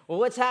 Well,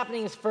 what's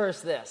happening is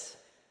first this.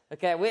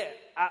 Okay.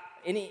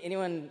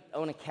 Anyone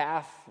own a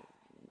calf?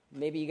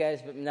 Maybe you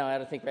guys, but no, I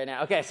don't think right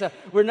now. Okay, so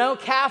we're no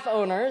calf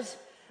owners,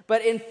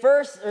 but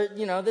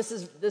this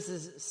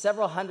is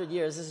several hundred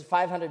years. This is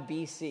 500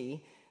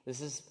 BC.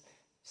 This is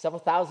several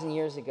thousand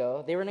years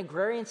ago. They were an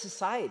agrarian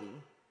society,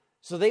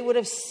 so they would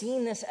have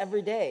seen this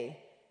every day.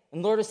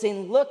 And the Lord is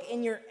saying, look,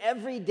 in your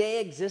everyday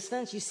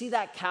existence, you see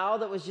that cow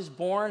that was just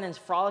born and is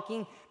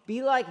frolicking?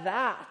 Be like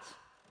that.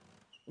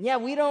 Yeah,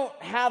 we don't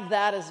have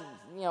that as,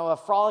 a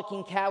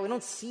frolicking cow. We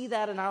don't see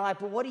that in our life,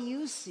 but what do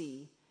you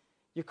see?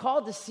 You're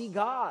called to see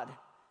God,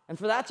 and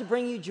for that to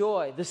bring you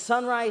joy. The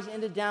sunrise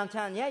into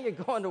downtown. Yeah, you're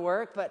going to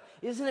work, but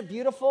isn't it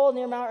beautiful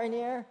near Mount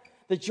Rainier?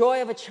 The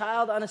joy of a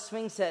child on a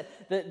swing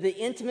set, the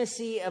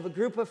intimacy of a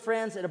group of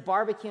friends at a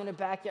barbecue in a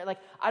backyard. Like,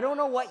 I don't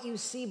know what you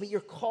see, but you're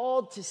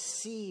called to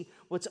see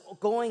what's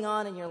going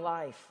on in your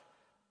life.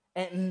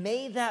 And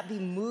may that be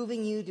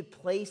moving you to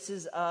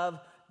places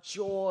of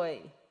joy.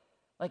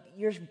 Like,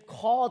 you're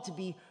called to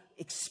be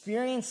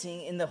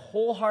experiencing in the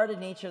wholehearted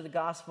nature of the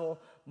gospel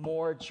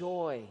more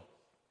joy.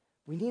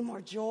 We need more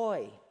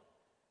joy.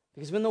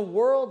 Because when the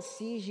world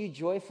sees you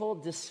joyful,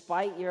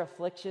 despite your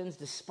afflictions,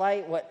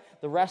 despite what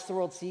the rest of the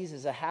world sees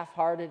as a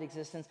half-hearted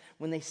existence,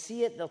 when they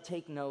see it, they'll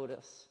take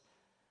notice.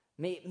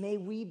 May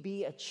we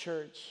be a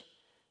church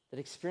that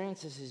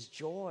experiences his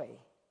joy.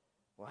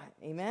 What?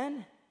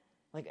 Amen?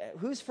 Like,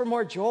 who's for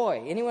more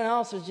joy? Anyone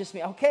else? Or just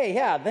me? Okay,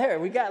 yeah, there.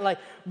 We got,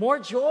 more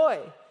joy.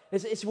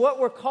 It's what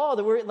we're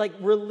called. We're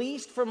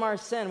released from our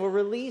sin. We're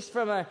released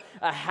from a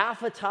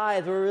half a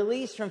tithe. We're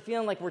released from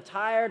feeling like we're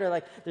tired or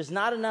like there's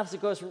not enough to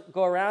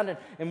go around.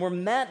 And we're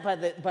meant by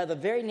the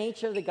very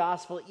nature of the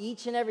gospel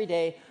each and every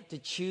day to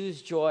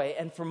choose joy.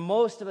 And for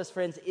most of us,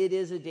 friends, it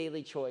is a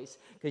daily choice.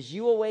 Because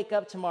you will wake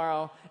up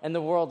tomorrow and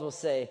the world will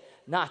say,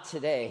 not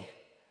today.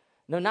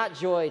 No, not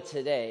joy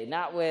today.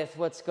 Not with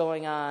what's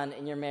going on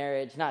in your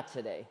marriage. Not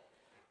today.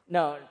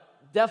 No,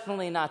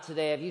 definitely not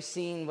today. Have you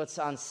seen what's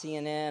on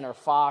CNN or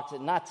Fox?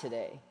 Not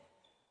today.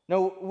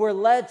 No, we're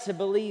led to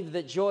believe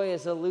that joy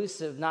is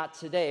elusive, not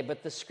today.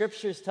 But the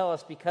scriptures tell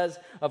us because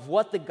of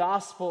what the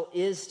gospel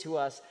is to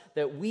us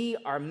that we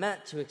are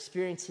meant to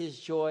experience his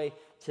joy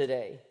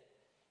today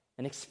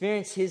and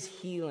experience his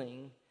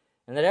healing.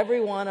 And that every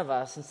one of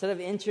us, instead of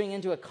entering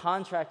into a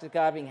contract with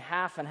God being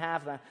half and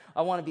half,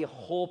 I want to be a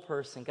whole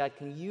person. God,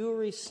 can you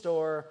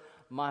restore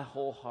my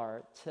whole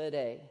heart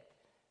today?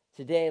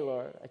 Today,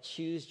 Lord, I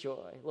choose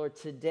joy. Lord,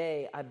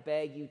 today I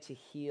beg you to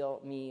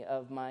heal me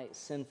of my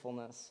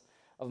sinfulness,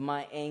 of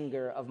my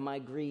anger, of my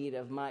greed,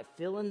 of my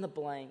fill in the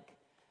blank,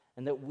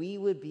 and that we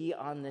would be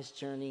on this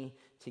journey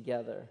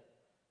together.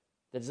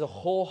 That is a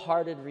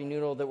wholehearted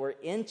renewal, that we're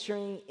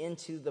entering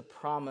into the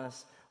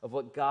promise of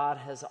what God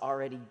has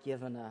already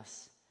given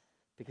us.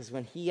 Because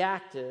when he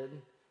acted,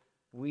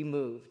 we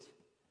moved.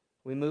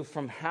 We moved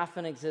from half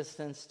an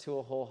existence to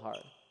a whole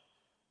heart.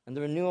 And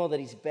the renewal that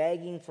he's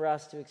begging for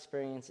us to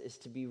experience is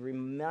to be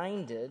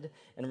reminded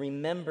and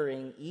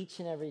remembering each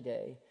and every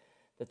day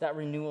that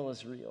renewal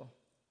is real.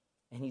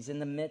 And he's in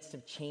the midst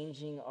of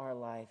changing our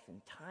life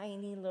in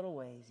tiny little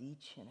ways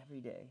each and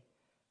every day.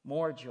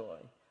 More joy,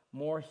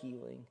 more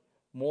healing,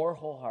 more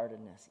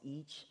wholeheartedness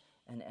each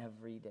and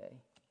every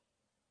day.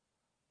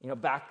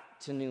 Back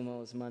to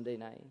Numos Monday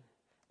night.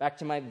 Back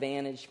to my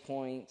vantage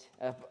point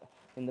up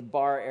in the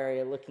bar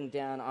area, looking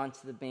down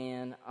onto the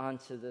band,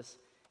 onto this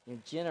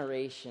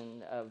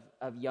generation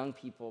of young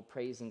people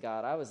praising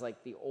God. I was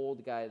like the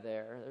old guy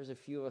there. There's a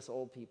few of us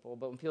old people,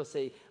 but when people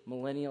say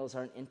millennials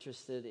aren't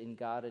interested in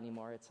God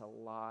anymore, it's a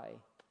lie.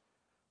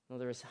 No,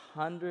 there's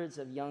hundreds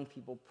of young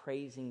people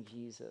praising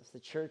Jesus. The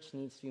church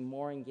needs to be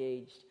more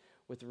engaged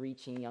with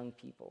reaching young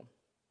people.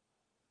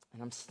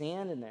 And I'm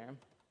standing there,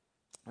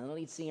 and the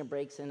lead singer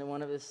breaks into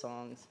one of his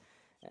songs,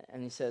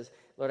 and he says,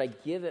 Lord, I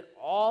give it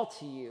all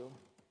to you,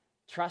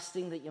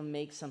 trusting that you'll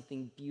make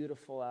something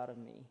beautiful out of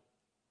me.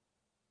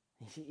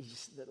 You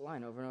just that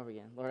line over and over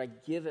again. Lord, I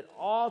give it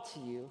all to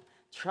you,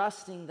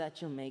 trusting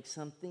that you'll make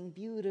something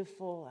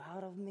beautiful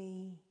out of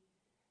me.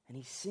 And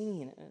he's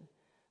singing it.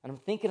 And I'm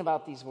thinking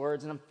about these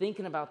words, and I'm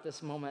thinking about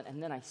this moment,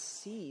 and then I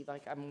see,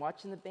 I'm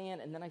watching the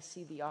band, and then I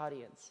see the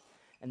audience.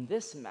 And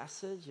this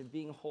message of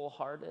being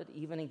wholehearted,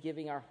 even in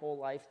giving our whole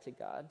life to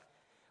God,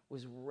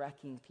 was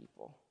wrecking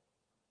people.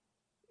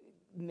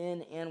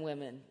 Men and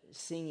women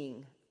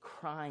singing,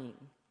 crying,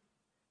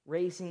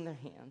 raising their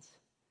hands,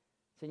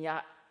 saying,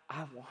 yeah,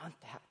 I want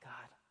that,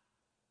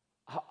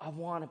 God. I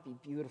want to be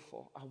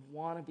beautiful. I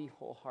want to be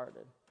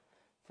wholehearted.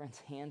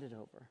 Friends, hand it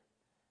over.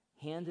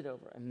 Hand it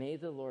over. And may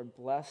the Lord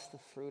bless the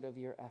fruit of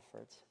your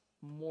efforts.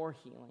 More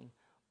healing,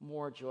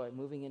 more joy,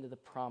 moving into the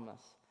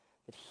promise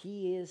that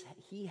He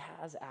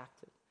has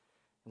acted.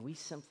 And we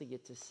simply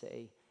get to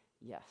say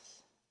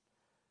yes.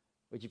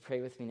 Would you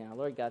pray with me now?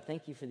 Lord God,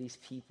 thank you for these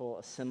people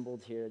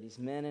assembled here, these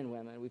men and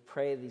women. We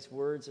pray these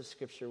words of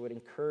Scripture would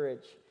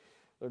encourage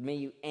Lord, may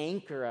you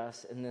anchor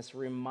us in this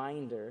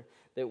reminder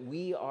that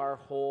we are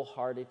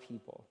wholehearted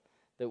people,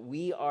 that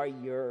we are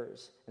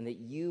yours, and that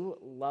you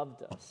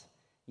loved us.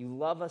 You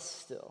love us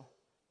still.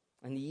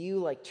 And you,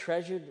 like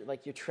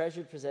your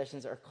treasured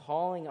possessions, are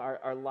calling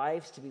our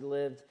lives to be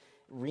lived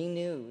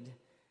renewed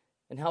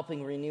and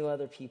helping renew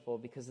other people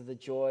because of the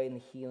joy and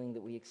the healing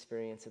that we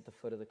experience at the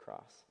foot of the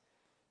cross.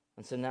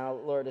 And so now,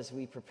 Lord, as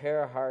we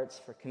prepare our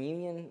hearts for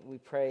communion, we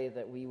pray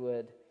that we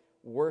would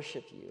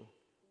worship you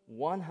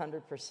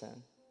 100%,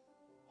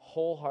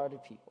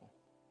 wholehearted people.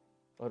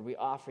 Lord, we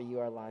offer you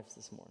our lives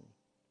this morning.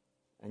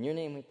 In your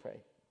name we pray.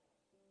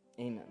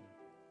 Amen.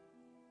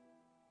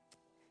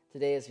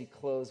 Today, as we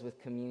close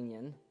with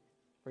communion,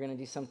 we're going to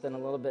do something a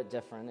little bit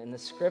different. In the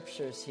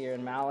scriptures here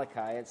in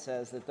Malachi, it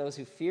says that those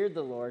who feared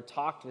the Lord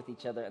talked with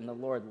each other, and the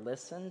Lord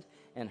listened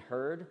and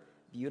heard.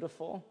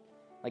 Beautiful.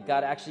 Like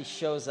God actually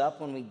shows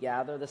up when we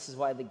gather. This is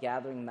why the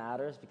gathering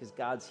matters, because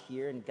God's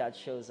here and God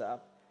shows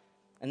up.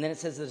 And then it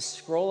says that a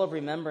scroll of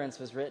remembrance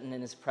was written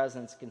in his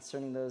presence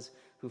concerning those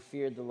who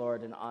feared the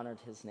Lord and honored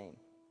his name.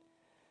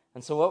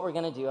 And so what we're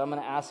going to do, I'm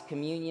going to ask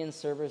communion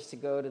servers to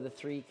go to the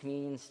 3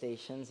 communion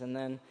stations, and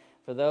then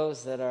for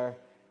those that are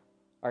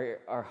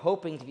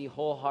hoping to be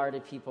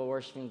wholehearted people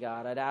worshiping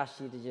God, I'd ask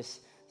you to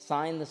just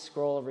sign the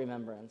scroll of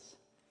remembrance,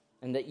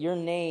 and that your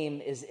name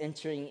is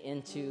entering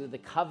into the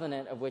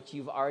covenant of which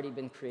you've already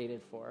been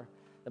created for.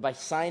 That by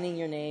signing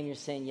your name, you're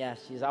saying, yes,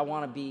 Jesus, I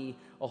want to be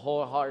a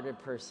wholehearted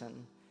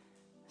person.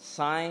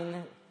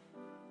 Sign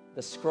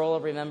the scroll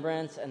of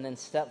remembrance and then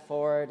step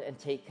forward and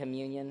take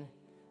communion.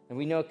 And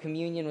we know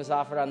communion was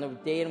offered on the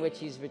day in which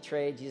he was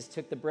betrayed. Jesus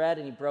took the bread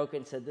and he broke it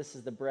and said, this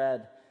is the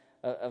bread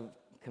of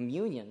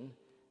communion.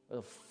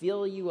 It'll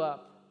fill you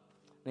up.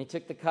 And he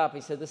took the cup. He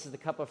said, this is the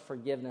cup of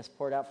forgiveness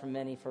poured out for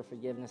many for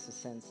forgiveness of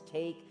sins.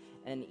 Take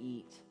and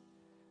eat.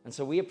 And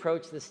so we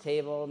approach this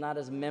table not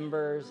as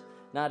members,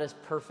 not as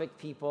perfect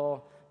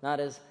people, not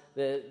as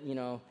the,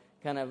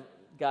 kind of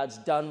God's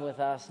done with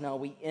us. No,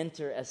 we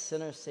enter as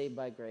sinners saved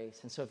by grace.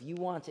 And so if you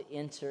want to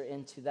enter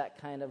into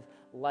that kind of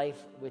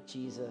life with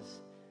Jesus,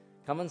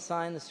 come and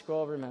sign the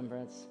scroll of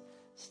remembrance,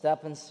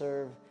 step and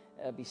serve,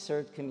 be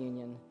served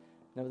communion.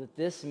 Know that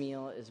this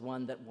meal is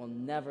one that will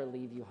never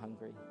leave you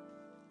hungry.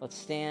 Let's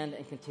stand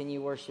and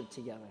continue worship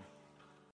together.